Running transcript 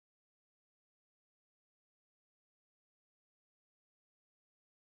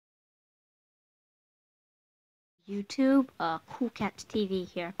YouTube, Cool Cats TV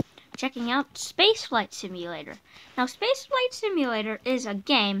here, checking out Spaceflight Simulator. Now, Spaceflight Simulator is a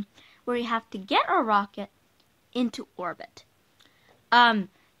game where you have to get a rocket into orbit.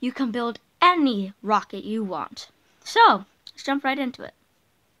 You can build any rocket you want. So, let's jump right into it.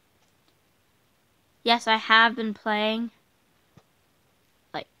 Yes, I have been playing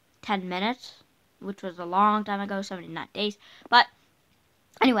like 10 minutes, which was a long time ago, 79 days. But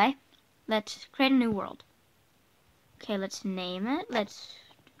anyway, let's create a new world. Okay, let's name it. There.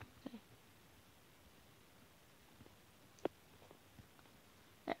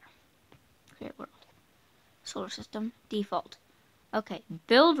 Create world. Solar system, default. Okay,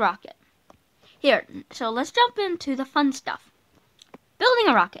 build rocket. Here, so let's jump into the fun stuff. Building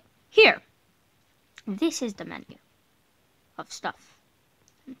a rocket. Here. This is the menu of stuff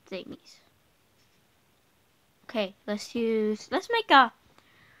and thingies. Okay, let's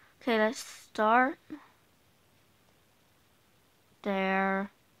start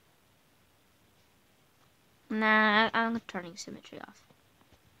there. Nah, I'm turning symmetry off.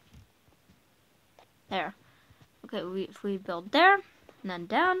 There. Okay, if we build there, and then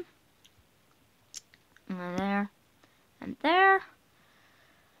down, and then there, and there,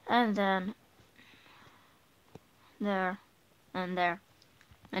 and then there, and there.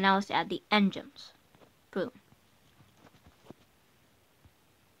 And now let's add the engines. Boom.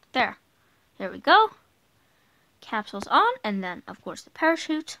 There. Here we go. Capsules on, and then, of course, the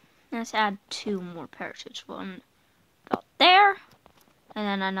parachute. And let's add 2 more parachutes. One about there, and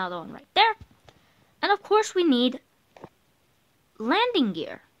then another one right there. And, of course, we need landing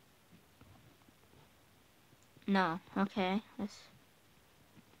gear. No, okay.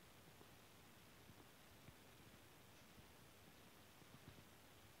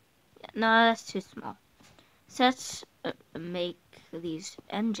 No, that's too small. So let's make these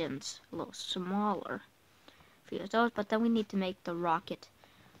engines a little smaller for those, but then we need to make the rocket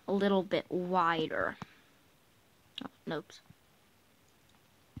a little bit wider. Oh, nope.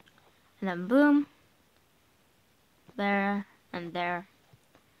 And then boom. There, and there,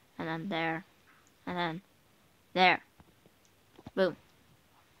 and then there, and then there. Boom.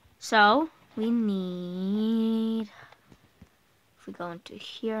 So, we need, if we go into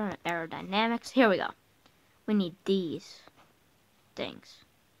here, aerodynamics, here we go. We need these things.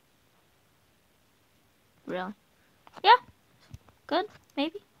 Really? Yeah. Good,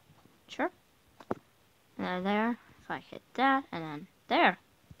 maybe. Sure. And then there, if I hit that, and then there.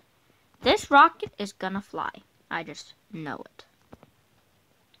 This rocket is gonna fly. I just know it.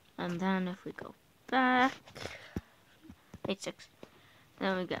 And then if we go back, 86,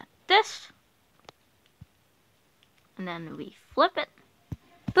 then we got this, and then we flip it,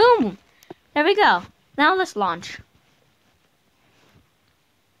 boom, there we go. Now let's launch.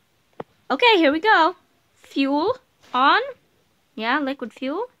 Okay, here we go. Fuel on, yeah, liquid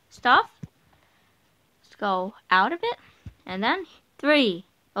fuel stuff. Let's go out of it, and then 3,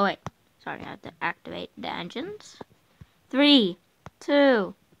 oh wait, sorry, I have to activate the engines. 3,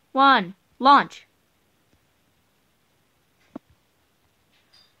 2, 1, launch.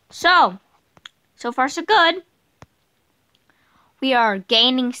 So far so good. We are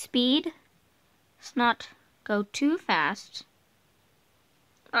gaining speed. Let's not go too fast.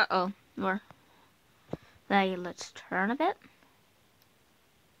 Uh-oh, let's turn a bit.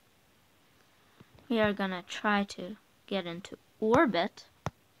 We are gonna try to get into orbit.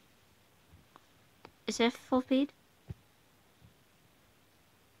 Is it full speed?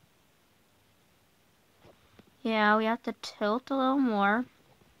 Yeah, we have to tilt a little more.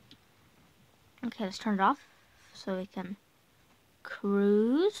 Okay, let's turn it off so we can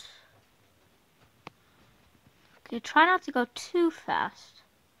cruise. Okay, try not to go too fast.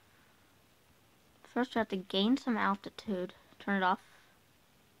 First, we have to gain some altitude. Turn it off.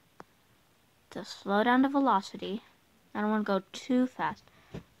 To slow down the velocity. I don't want to go too fast.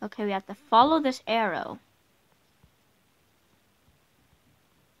 Okay, we have to follow this arrow.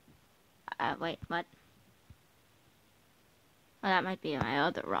 Wait, what? Well, that might be my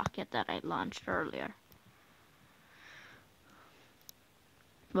other rocket that I launched earlier.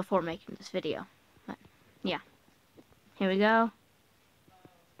 Before making this video. But, yeah. Here we go.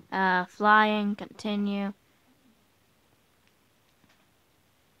 Flying, continue.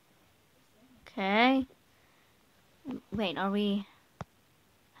 Okay. Wait, have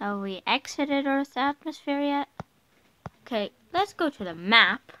we exited Earth's atmosphere yet? Okay, let's go to the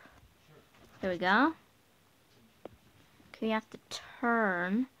map. Here we go. Okay, we have to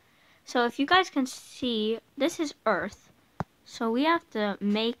turn. So if you guys can see, this is Earth. So we have to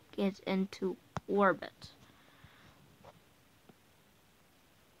make it into orbit.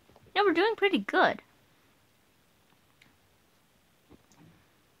 Yeah, we're doing pretty good.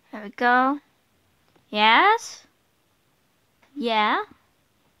 There we go. Yes? Yeah?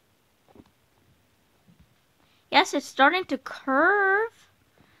 Yes, it's starting to curve.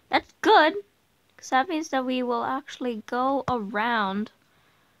 That's good, because that means that we will actually go around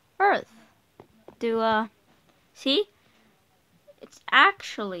Earth. See? It's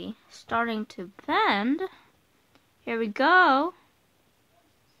actually starting to bend. Here we go.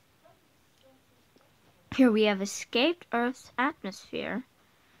 Here we have escaped Earth's atmosphere.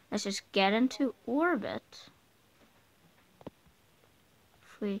 Let's just get into orbit.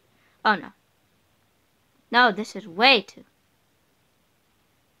 Oh no. No, this is way too.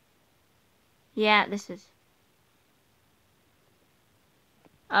 Yeah, this is.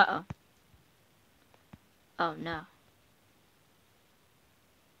 Uh-oh. Oh no.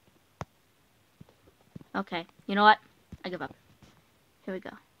 Okay, you know what? I give up. Here we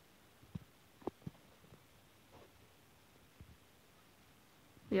go.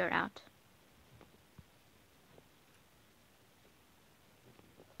 We are out.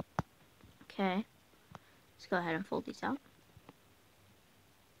 Okay. Let's go ahead and fold these out.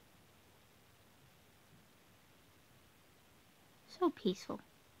 So peaceful.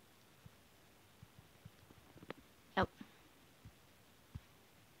 Yep.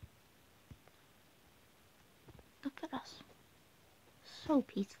 Look at us. So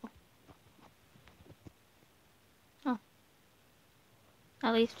peaceful. Oh.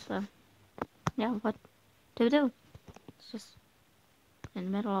 At least, yeah, what to do? It's just in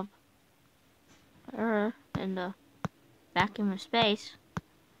the middle of Earth, in the vacuum of space.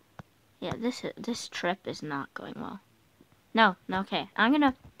 Yeah, this trip is not going well. No, okay. I'm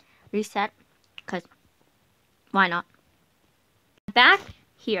gonna reset, because why not? Back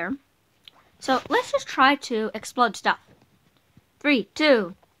here. So let's just try to explode stuff. 3,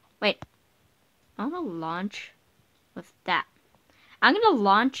 2, wait. I'm gonna launch with that. I'm gonna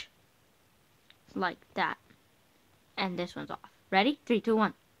launch like that. And this one's off. Ready? 3, 2,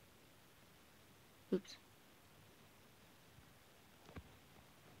 1. Oops.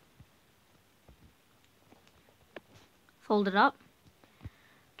 Fold it up.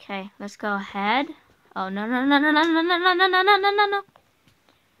 Okay, let's go ahead. Oh, no.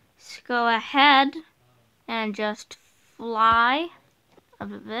 Let's go ahead and just fly a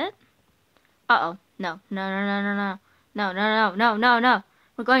bit. Uh-oh. No. No.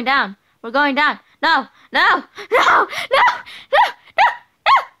 We're going down. No.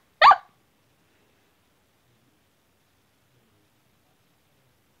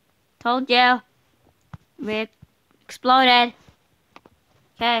 Told you. We exploded.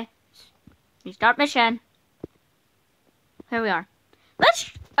 Okay. Restart mission. Here we are.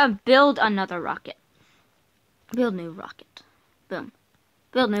 Let's build another rocket. Build new rocket. Boom.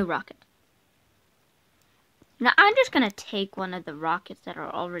 Build new rocket. Now I'm just gonna take one of the rockets that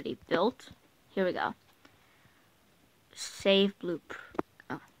are already built. Here we go. Save blueprint.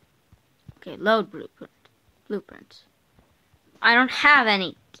 Oh. Okay, load blueprints. I don't have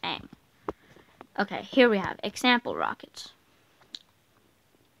any. Dang. Okay, here we have example rockets.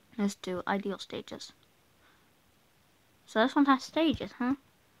 Let's do ideal stages. So this one has stages, huh?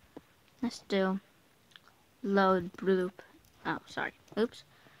 Let's do load bloop. Oh, sorry. Oops.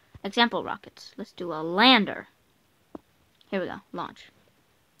 Example rockets. Let's do a lander. Here we go. Launch.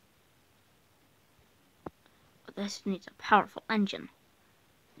 This needs a powerful engine.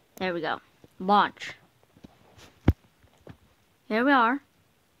 There we go. Launch. Here we are.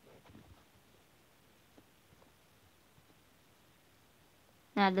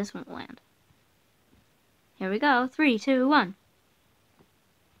 Now this won't land. Here we go. 3, 2, 1.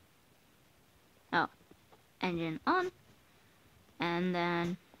 Oh. Engine on. And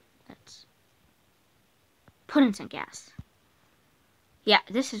then let's put in some gas. Yeah,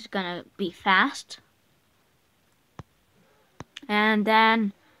 this is gonna be fast. And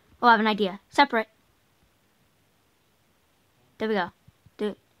then, oh, I have an idea. Separate. There we go.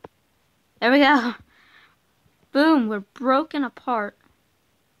 There we go. Boom, we're broken apart.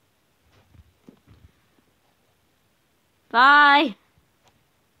 Bye.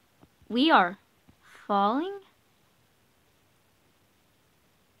 We are falling.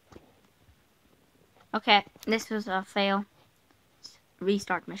 Okay, this was a fail.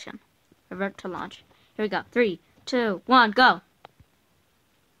 Restart mission. Revert to launch. Here we go. 3, 2, 1, go.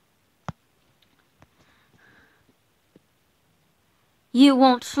 You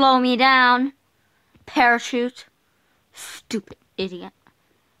won't slow me down. Parachute. Stupid idiot.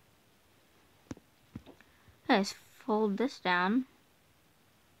 Okay, let's fold this down.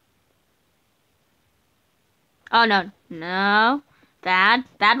 Oh, no. No. Bad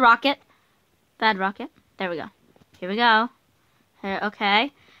rocket. Bad rocket. There we go. Here we go. Here,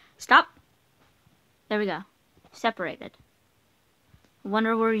 okay. Stop. There we go. Separated. I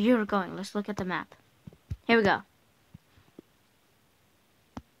wonder where you're going. Let's look at the map. Here we go.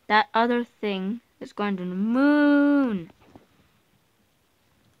 That other thing is going to the moon.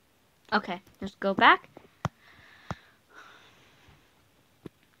 Okay, let's go back.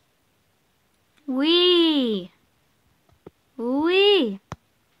 Wee.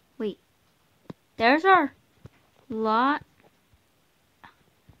 There's our lot.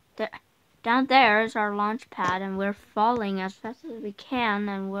 Down there is our launch pad, and we're falling as fast as we can,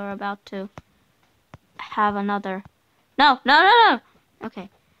 and we're about to have another. No. Okay.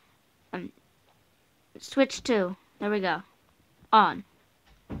 Switch to. There we go. On.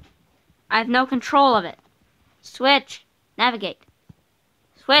 I have no control of it. Switch. Navigate.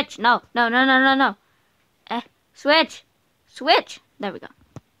 Switch. No. Switch. There we go.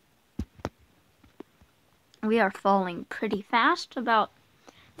 We are falling pretty fast, about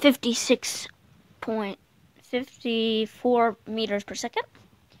 56.54 meters per second.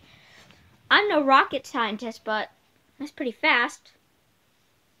 I'm no rocket scientist, but that's pretty fast.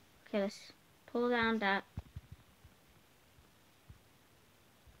 Okay, let's pull down that.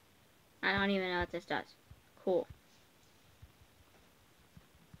 I don't even know what this does. Cool.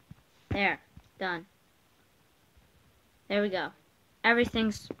 There. Done. There we go.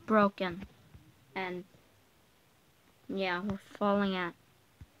 Everything's broken. And yeah, we're falling at.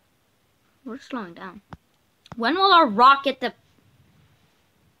 We're slowing down. When will our rocket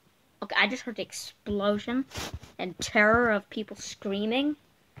Okay, I just heard the explosion and terror of people screaming.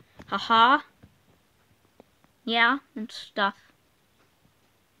 Haha. Yeah, and stuff.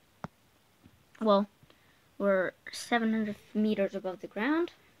 Well, we're 700 meters above the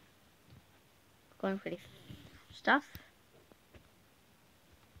ground. Going pretty stuff.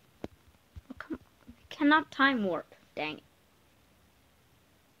 Oh, come on. We cannot time warp. Dang it.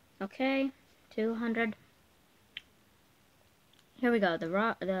 Okay, 200. Here we go.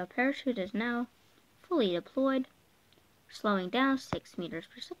 The parachute is now fully deployed. Slowing down 6 meters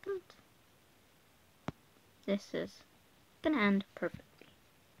per second. This is gonna end perfectly.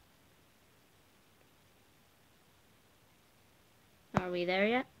 Are we there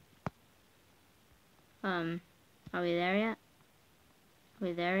yet? Are we there yet? Are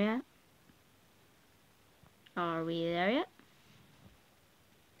we there yet? Are we there yet?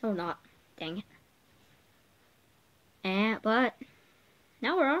 Oh, not. Dang it. But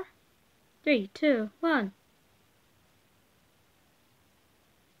now we are. 3, 2, 1.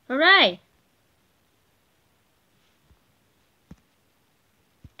 Hooray!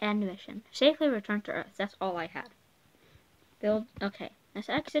 End mission. Safely return to Earth. That's all I had. Build. Okay. Let's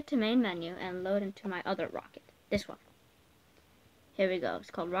exit to main menu and load into my other rocket. This one. Here we go.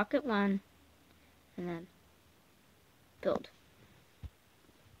 It's called Rocket 1. And then build.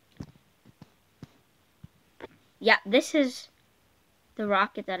 Yeah, this is the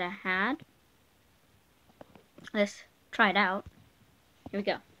rocket that I had. Let's try it out. Here we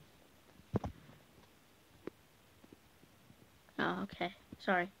go. Oh, okay.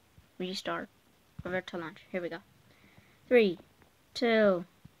 Sorry. Restart. Revert to launch. Here we go. 3, 2,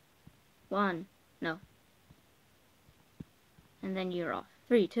 1. No. And then you're off.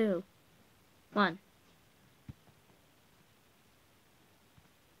 3, 2, 1.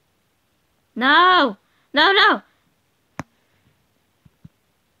 No! No!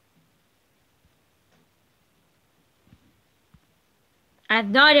 I have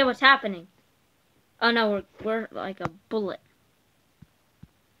no idea what's happening. Oh no, we're like a bullet.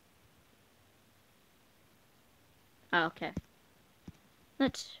 Oh, okay.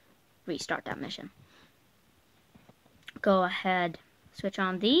 Let's restart that mission. Go ahead, switch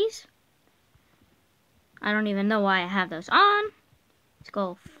on these. I don't even know why I have those on. Let's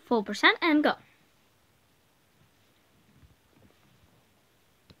go full percent and go.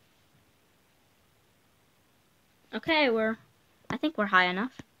 Okay, I think we're high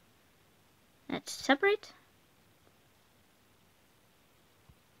enough. Let's separate.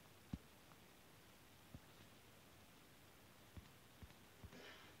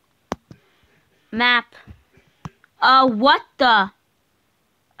 Map. What the?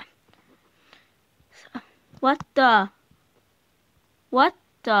 What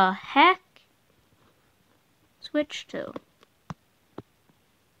the heck? Switch to.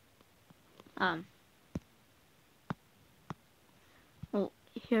 Well,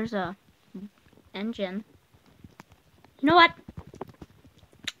 here's a engine. You know what?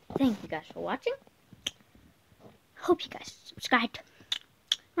 Thank you guys for watching. Hope you guys subscribed.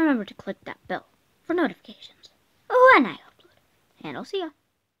 Remember to click that bell for notifications when I upload. And I'll see ya.